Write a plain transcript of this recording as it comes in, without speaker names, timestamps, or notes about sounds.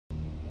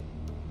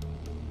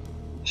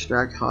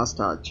Extract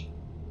hostage.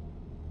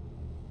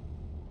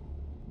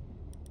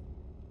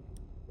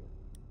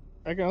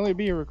 I can only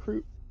be a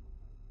recruit.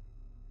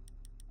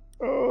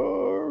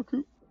 Oh,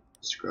 recruit.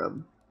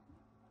 Scrub.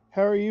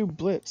 How are you,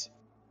 Blitz?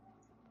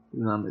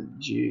 And I'm a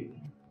Jew.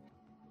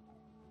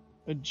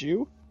 A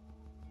Jew?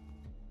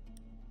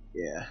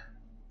 Yeah.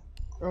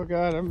 Oh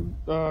god, I'm...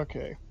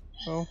 okay.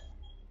 Well...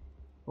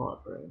 Come on,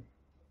 Brandon.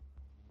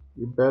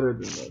 You're better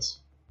than this.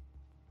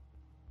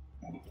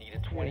 Need a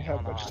I don't 20 have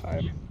on the much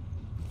hostage. time.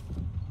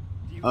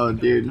 Oh,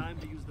 dude.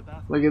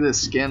 Look at this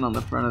skin on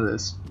the front of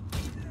this.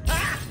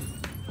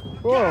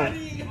 Whoa!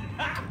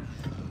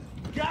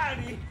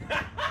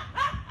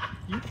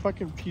 You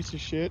fucking piece of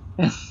shit.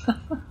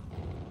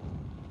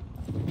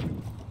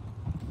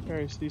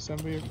 I see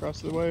somebody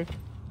across the way.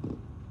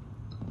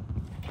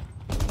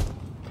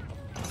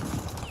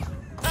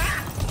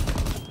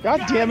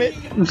 God damn it!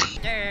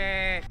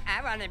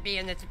 I want to be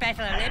in the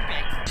Special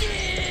Olympics.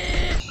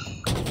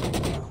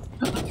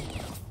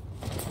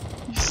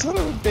 You son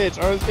of a bitch!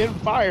 I was in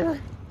fire.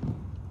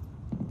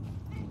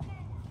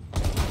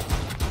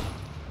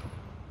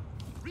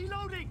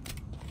 Reloading.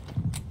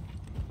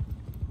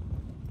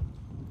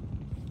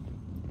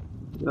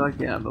 I feel like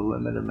you have a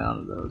limited amount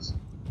of those.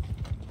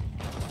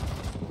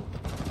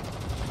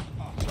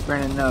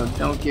 Brandon, no,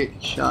 don't get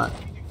shot.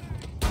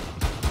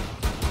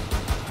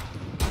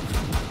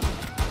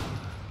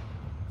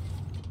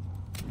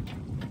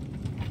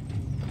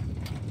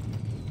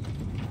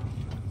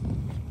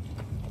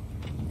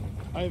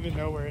 I don't even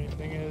know where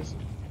anything is.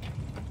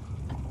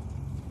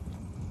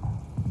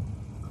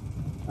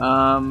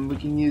 We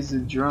can use the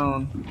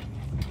drone.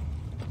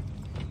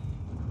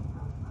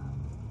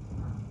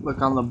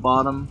 Look on the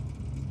bottom.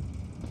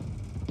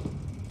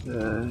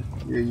 Your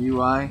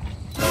UI.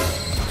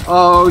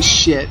 Oh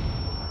shit.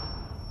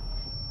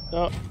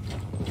 Oh.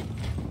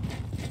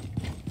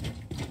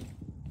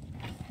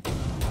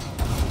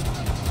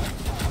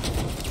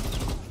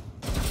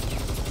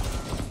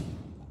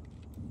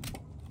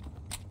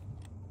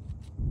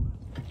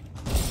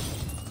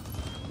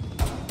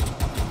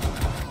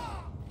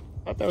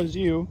 Thought that was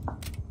you.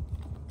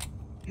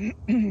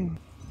 Don't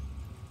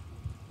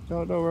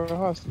know where the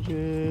hostage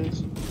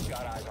is.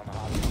 Got eyes on the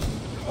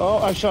hostage. Oh,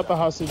 I shot the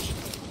hostage.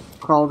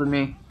 Crawl to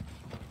me.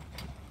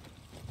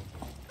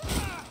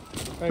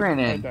 I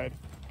Brandon. died.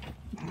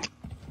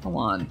 Come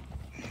on.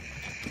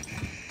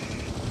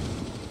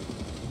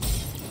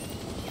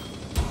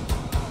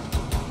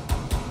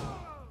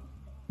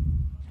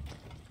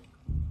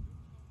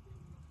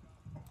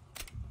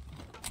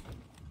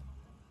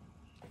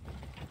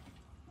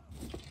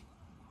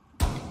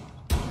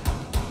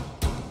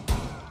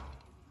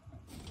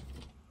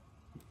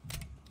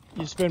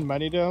 You spend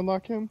money to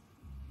unlock him?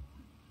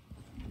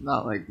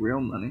 Not like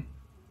real money.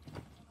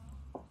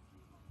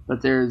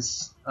 But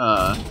there's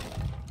like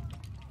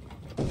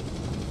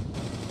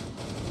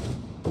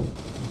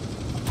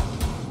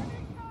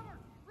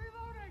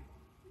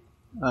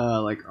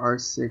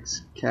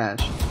R6 cash.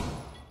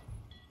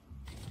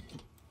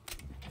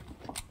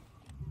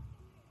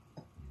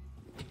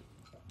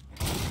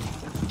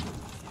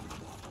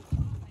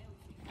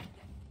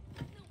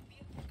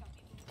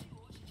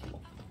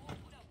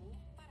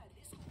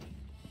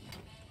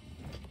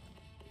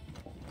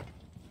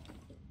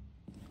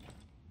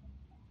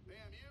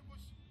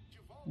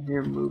 I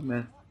hear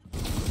movement.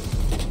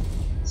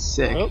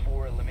 Sick. Oh.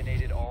 4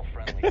 eliminated all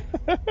friendly.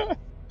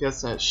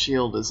 Guess that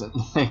shield isn't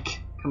like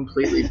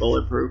completely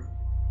bulletproof.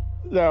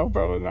 No,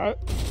 probably not.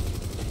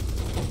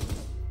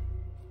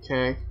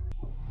 Okay.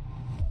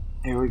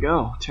 Here we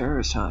go.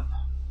 Terrorist hunt.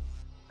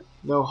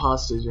 No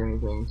hostage or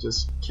anything.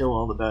 Just kill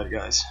all the bad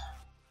guys.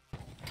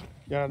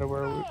 You don't know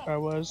where I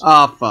was?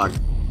 Ah, fuck.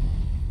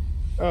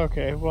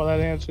 Okay, well that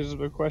answers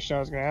the question I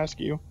was going to ask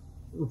you.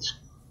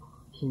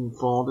 Can you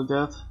fall to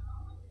death?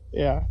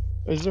 Yeah.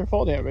 Is there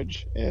fall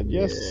damage? And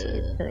yes,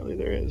 Yeah. apparently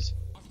there is.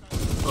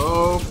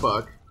 Oh,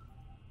 fuck.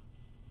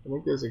 I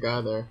think there's a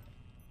guy there.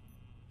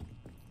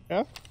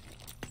 Yeah?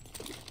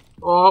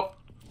 Oh!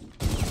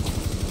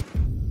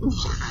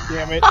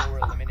 Damn it. 4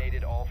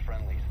 eliminated all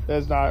friendlies.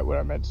 That's not what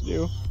I meant to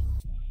do.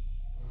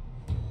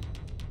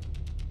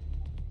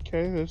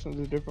 Okay, this one's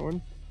a different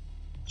one.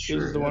 Sure,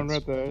 This is the one where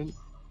that's-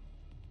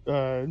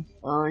 the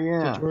Oh,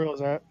 yeah.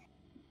 tutorial's at.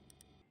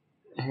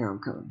 Here, I'm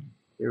coming.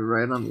 You're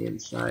right on the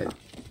inside.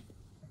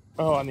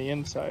 Oh, on the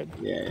inside.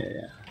 Yeah, yeah,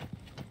 yeah.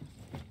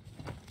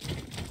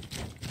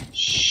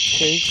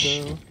 Okay,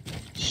 so...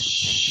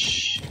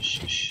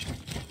 Shh.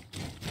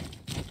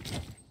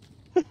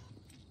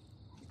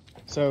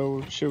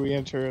 So, should we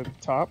enter at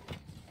the top?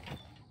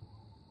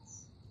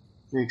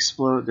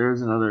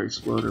 There's another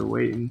exploder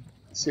waiting.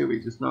 Say we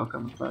just knock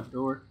on the front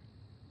door.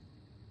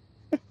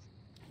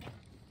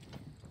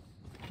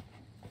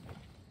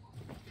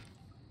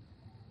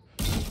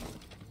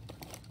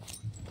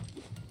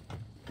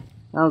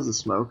 That was a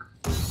smoke.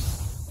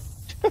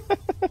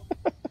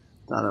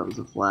 Thought it was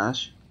a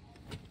flash.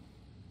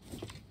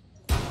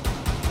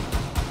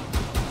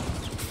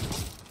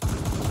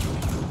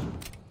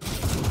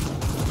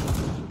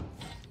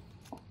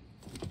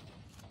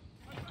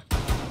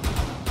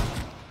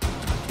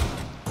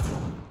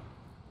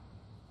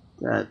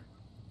 that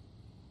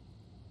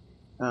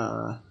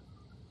oh.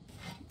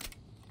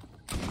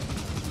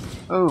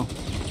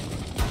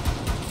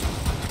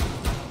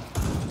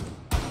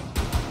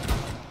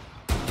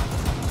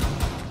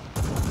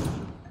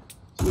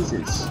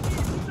 Jesus.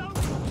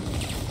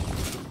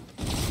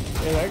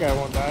 Hey, that guy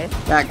won't die.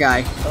 That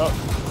guy.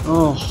 Oh,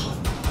 Oh.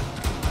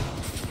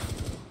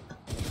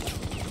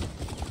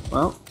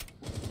 Well,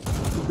 I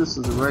think this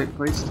is the right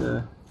place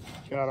to.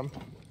 got him.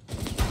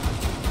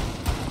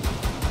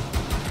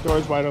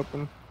 Door's wide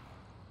open.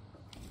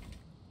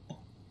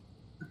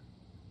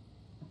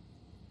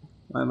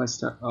 Why am I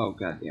stuck? Oh,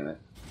 god damn it.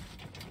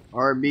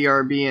 RB,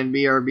 RB, and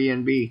B, RB,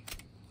 and B.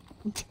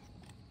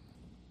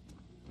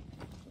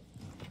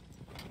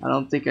 I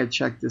don't think I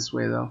checked this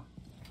way though.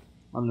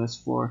 On this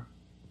floor.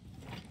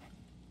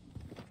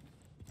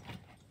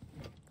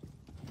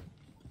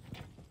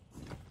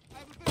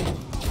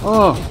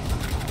 Oh!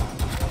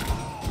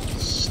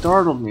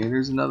 Startled me.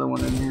 There's another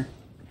one in here.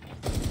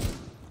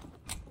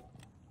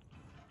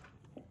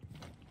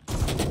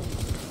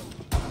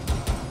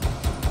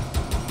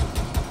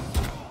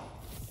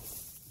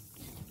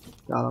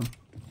 Got him.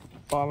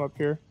 Bomb up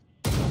here.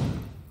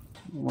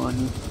 One.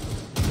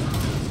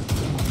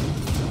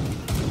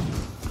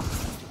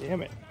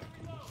 Damn it.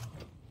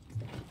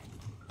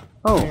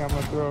 Oh! Hang on, I'm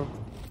gonna throw.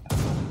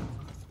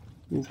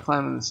 He's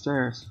climbing the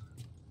stairs.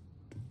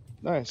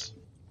 Nice.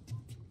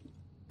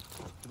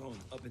 Drone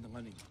up and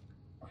running.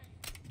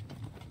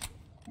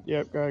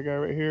 Yep, got a guy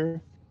right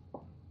here.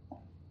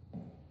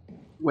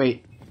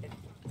 Wait.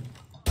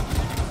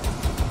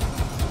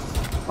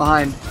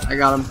 Behind. I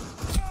got him.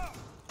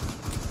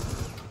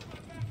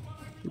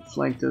 He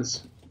flanked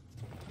us.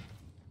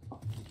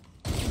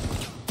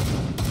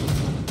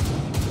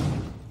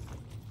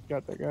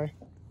 Got that guy.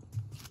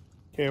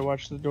 Okay,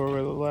 watch the doorway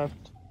to the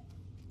left.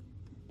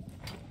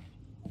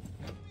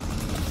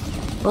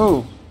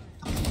 Oh!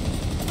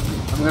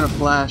 I'm gonna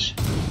flash.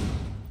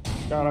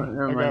 Got Oh, him.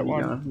 never I mind, got you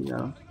one. got him, you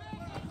got him.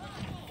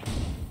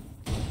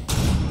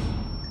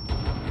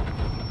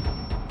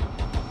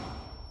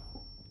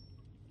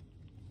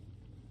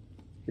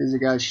 There's a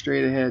guy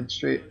straight ahead,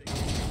 straight.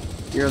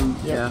 You're,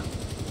 yeah.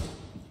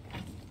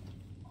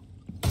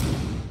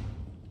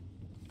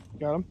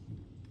 Got him.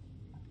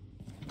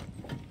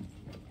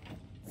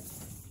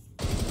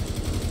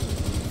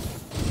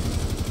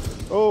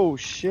 Oh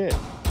shit.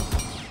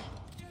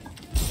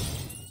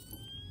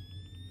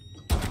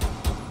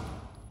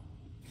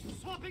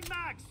 Swapping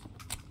mags.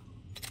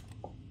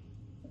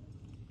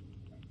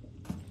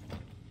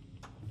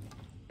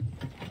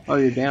 Oh,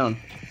 you're down.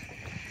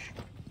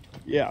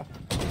 Yeah.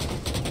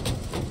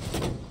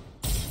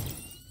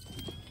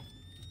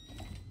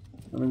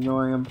 I'm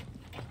ignoring him.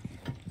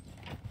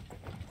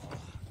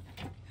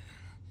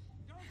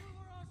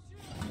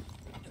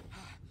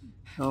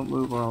 Don't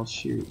move or I'll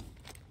shoot.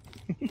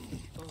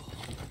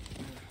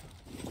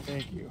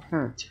 Thank you. What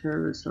kind of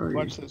terrorist are you?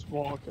 Watch this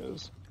wall,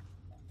 cause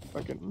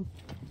fucking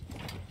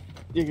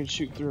you can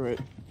shoot through it.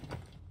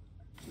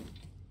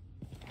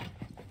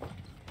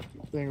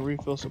 Thing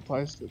refill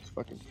supplies takes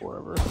fucking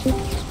forever. What's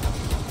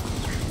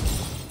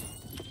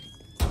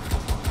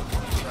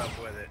up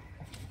with it?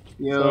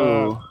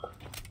 Yo,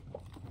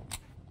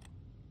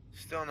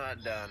 Still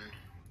not done.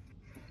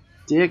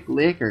 Dick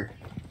Liquor.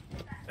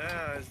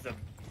 It's the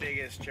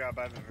biggest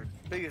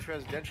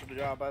residential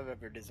job I've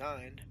ever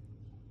designed.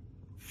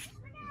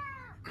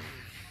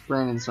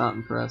 Brandon's not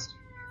impressed.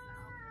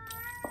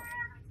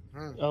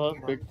 I love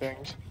big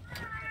things.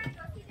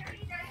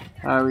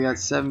 Alright, we got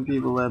 7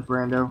 people left,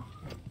 Brando.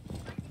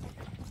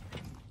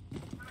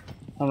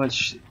 How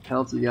much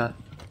health you got?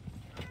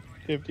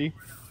 50.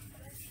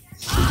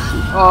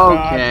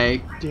 Okay.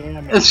 God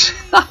damn it.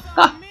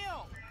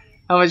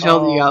 How much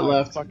health you got my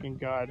left? Fucking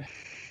god. Yeah,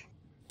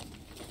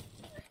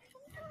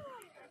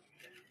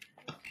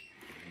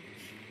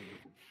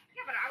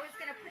 but I was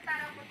gonna put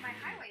that up with my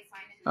highway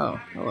sign. Oh,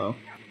 hello.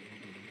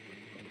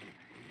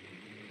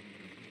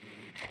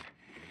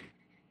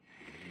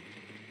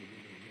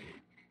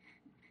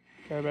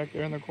 Guy back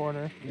there in the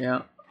corner.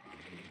 Yeah.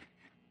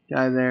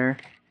 Guy there.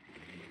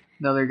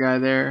 Another guy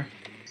there.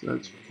 So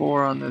that's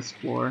 4 on this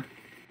floor.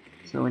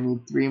 So we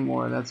need 3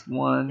 more. That's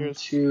 1,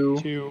 Here's 2.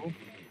 2.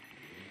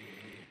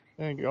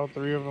 I think all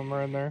 3 of them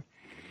are in there.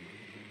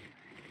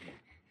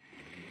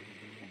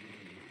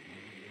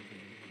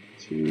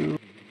 2,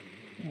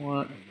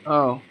 1.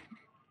 Oh.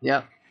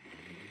 Yep.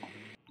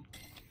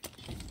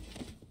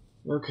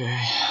 Okay.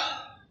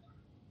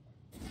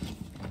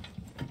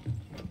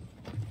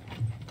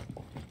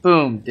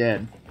 Boom,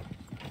 dead.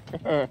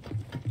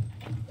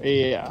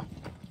 Yeah.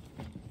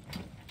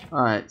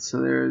 Alright, so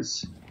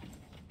there's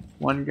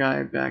 1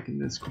 guy back in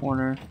this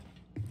corner.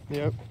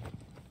 Yep.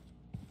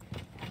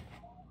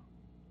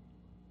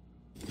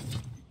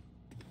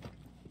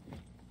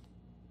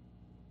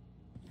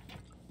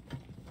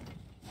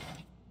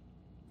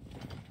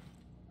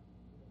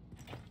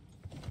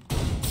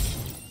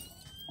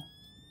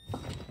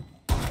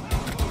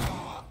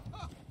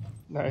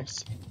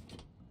 Nice.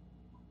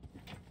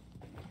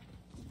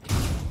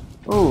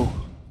 Oh.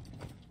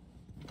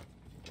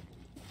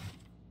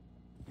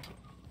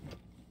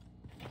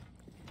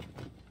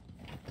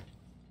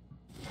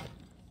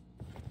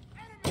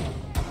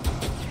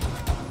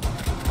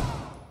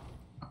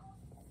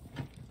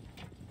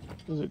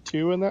 Is it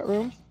 2 in that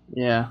room?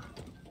 Yeah.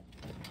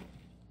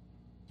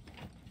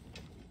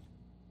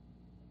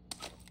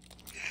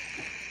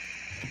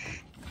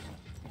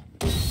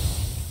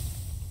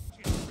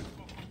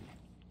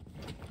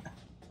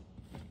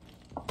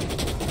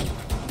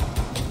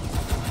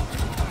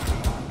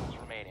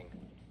 Remaining.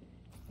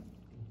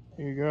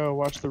 Here you go.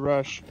 Watch the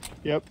rush.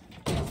 Yep.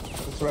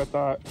 That's what I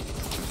thought.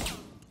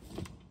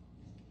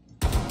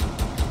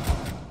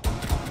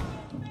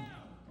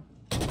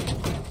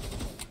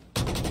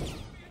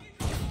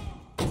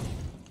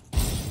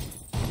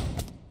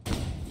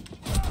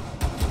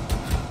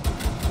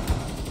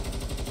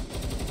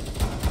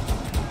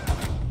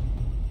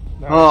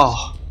 Nice.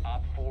 Oh.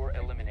 Op 4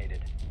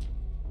 eliminated.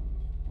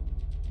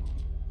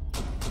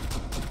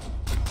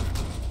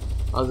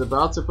 I was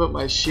about to put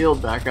my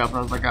shield back up and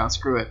I was like, oh,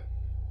 screw it.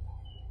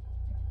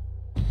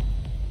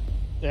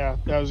 Yeah,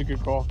 that was a good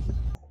call.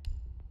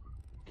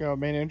 Go,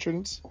 main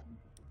entrance.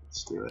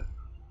 Let's do it.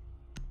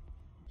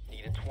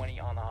 Need a 20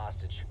 on the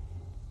hostage.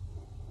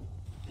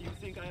 Do you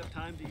think I have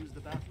time to use the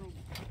bathroom?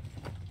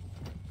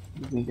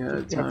 You think I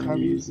had time to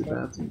use the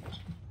bathroom?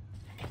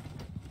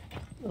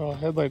 Oh,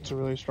 headlights are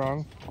really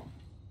strong.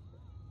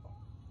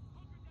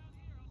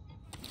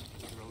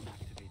 Drone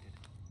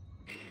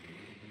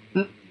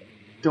activated.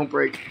 Don't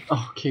break.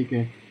 Oh, okay,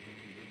 good.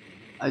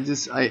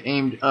 I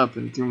aimed up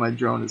and threw my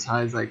drone as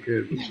high as I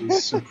could, which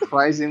was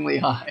surprisingly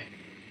high.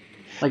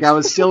 Like, I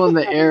was still in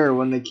the air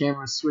when the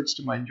camera switched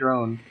to my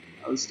drone.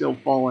 I was still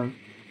falling.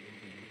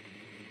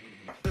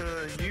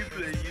 You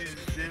play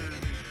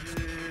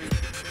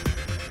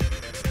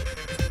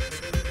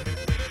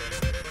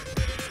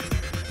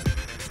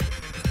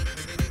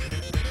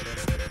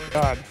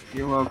God.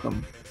 You're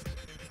welcome.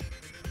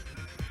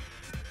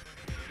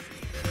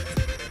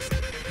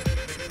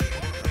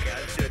 Okay,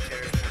 let's do a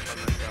terrorist on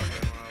myself.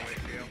 I wanna wait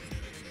for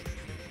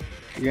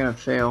you. You're gonna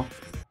fail.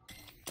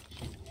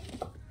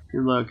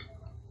 Good luck.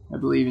 I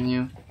believe in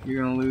you.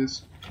 You're gonna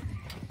lose.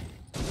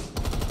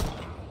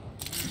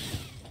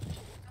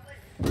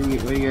 What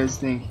do you guys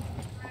think?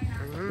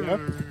 Yep.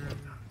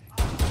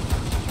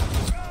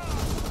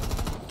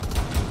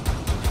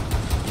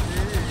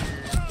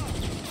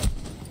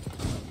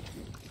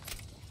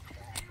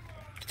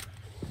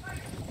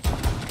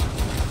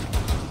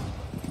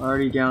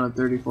 Already down at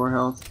 34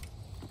 health.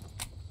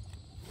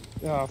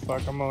 Oh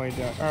fuck, I'm only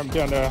down. I'm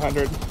down to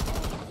 100.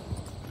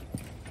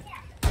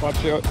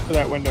 Watch out for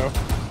that window.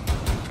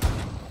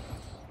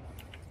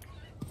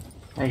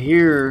 I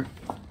hear.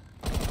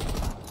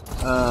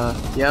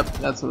 Yep,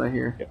 that's what I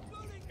hear. Yep.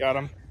 Got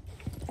him.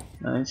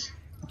 Nice.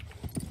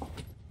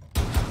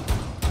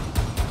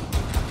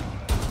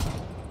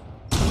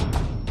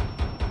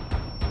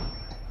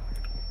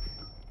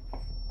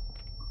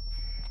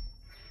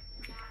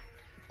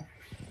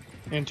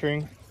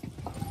 Entering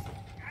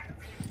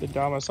the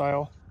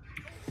domicile.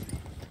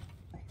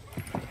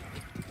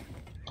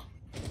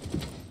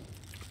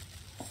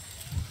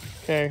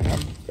 Okay, I'm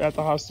at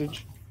the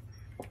hostage.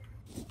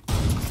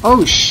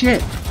 Oh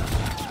shit!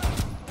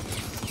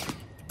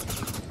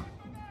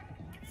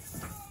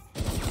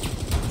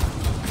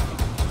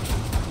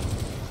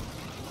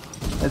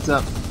 Heads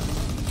up.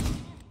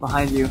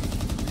 Behind you.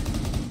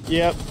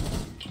 Yep.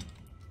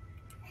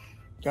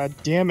 God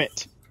damn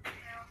it.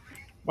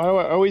 Why do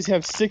I always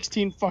have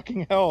 16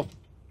 fucking health?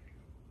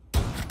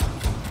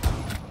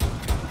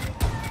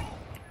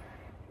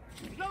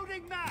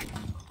 Loading mag.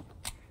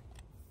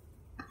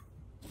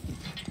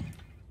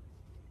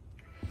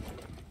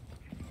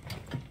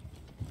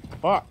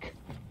 Fuck.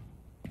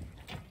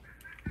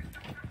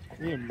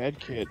 I need a med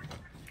kit.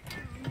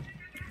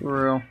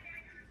 For real.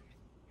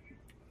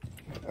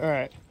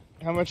 Alright.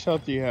 How much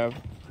health do you have?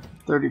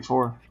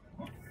 34.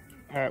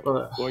 Alright,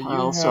 But well you I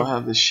also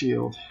have the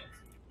shield.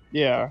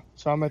 Yeah,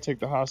 so I'm gonna take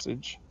the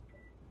hostage.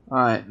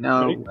 Alright,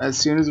 now Ready? as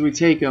soon as we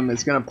take them,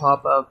 it's gonna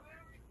pop up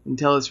and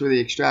tell us where the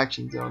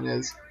extraction zone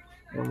is.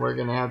 And we're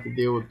gonna have to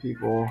deal with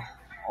people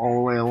all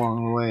the way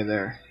along the way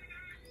there.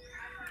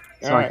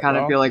 So I Alright, kind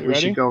of well, feel like you we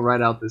ready? should go right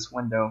out this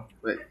window.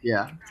 But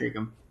yeah, take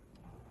them.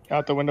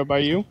 Out the window by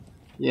you?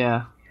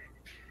 Yeah.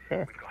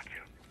 Okay.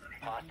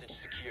 Hostage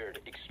secured.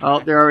 Oh,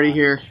 they're already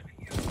here.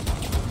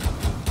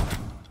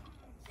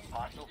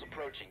 Hostiles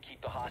approaching.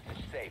 Keep the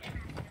hostage safe.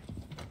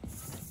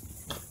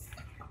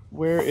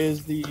 Where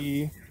is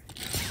the...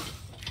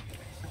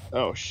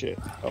 Oh shit,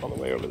 all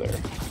the way over there.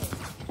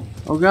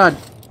 Oh god.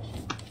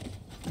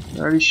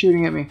 They're already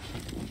shooting at me.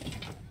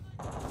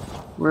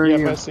 Where are Yep,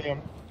 you? I see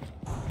him.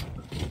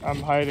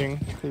 I'm hiding,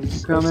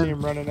 because I Coming. see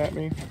him running at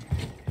me.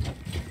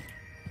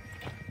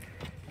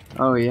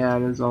 Oh yeah,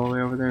 it is all the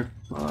way over there.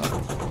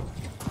 Fuck.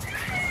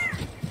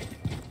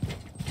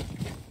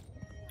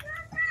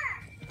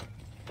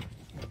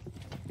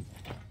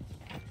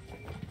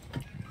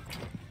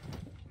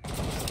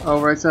 Oh,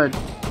 right side.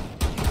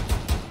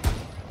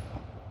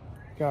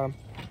 Got him.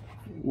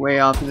 Way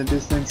off in the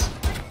distance.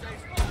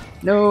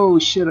 No,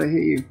 shit, I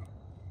hit you.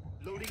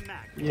 Loading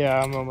mag.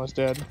 Yeah, I'm almost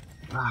dead.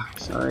 Ah,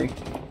 sorry.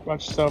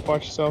 Watch yourself,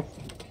 watch yourself.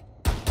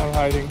 I'm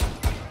hiding.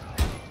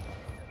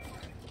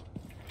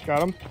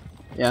 Got him?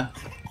 Yeah.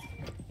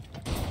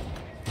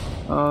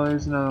 Oh,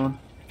 there's another one.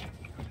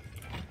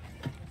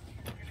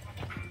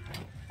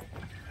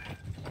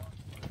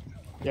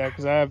 Yeah,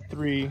 because I have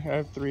 3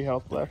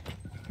 health left.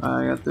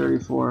 I got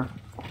 34.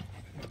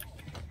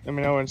 Let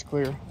me know when it's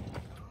clear.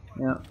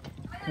 Yeah.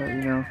 Let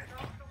you know.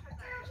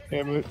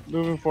 Yeah,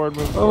 moving forward,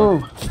 moving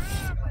forward. Oh!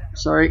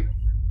 Sorry.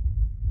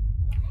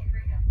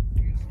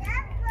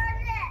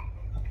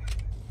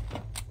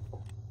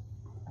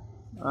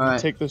 Alright.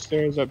 Take the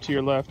stairs up to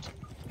your left.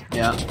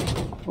 Yeah.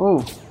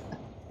 Oh!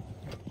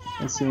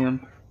 I see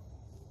him.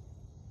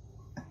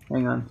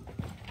 Hang on.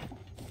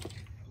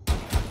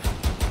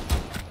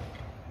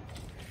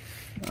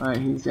 Alright,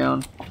 he's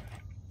down.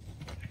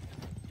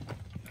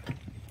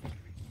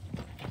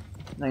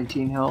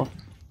 19 health.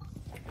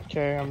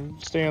 Okay, I'm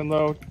staying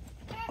low.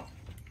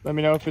 Let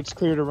me know if it's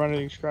clear to run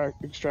an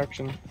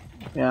extraction.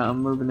 Yeah,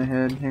 I'm moving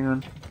ahead. Hang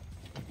on.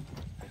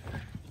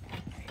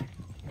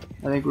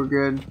 I think we're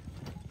good.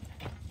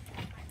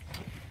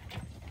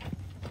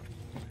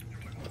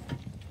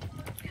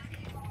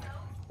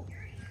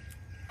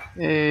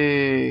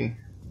 Hey.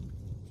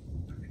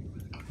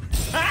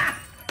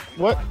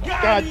 What?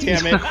 God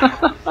damn it!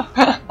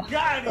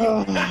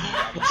 Oh,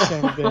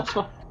 son of a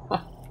bitch.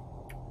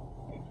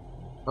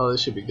 Oh,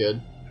 this should be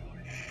good.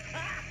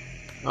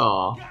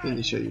 Oh, need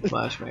to show you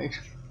flashbang.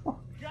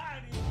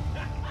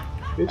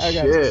 Good I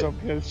got shit. so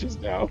pissed just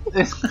now.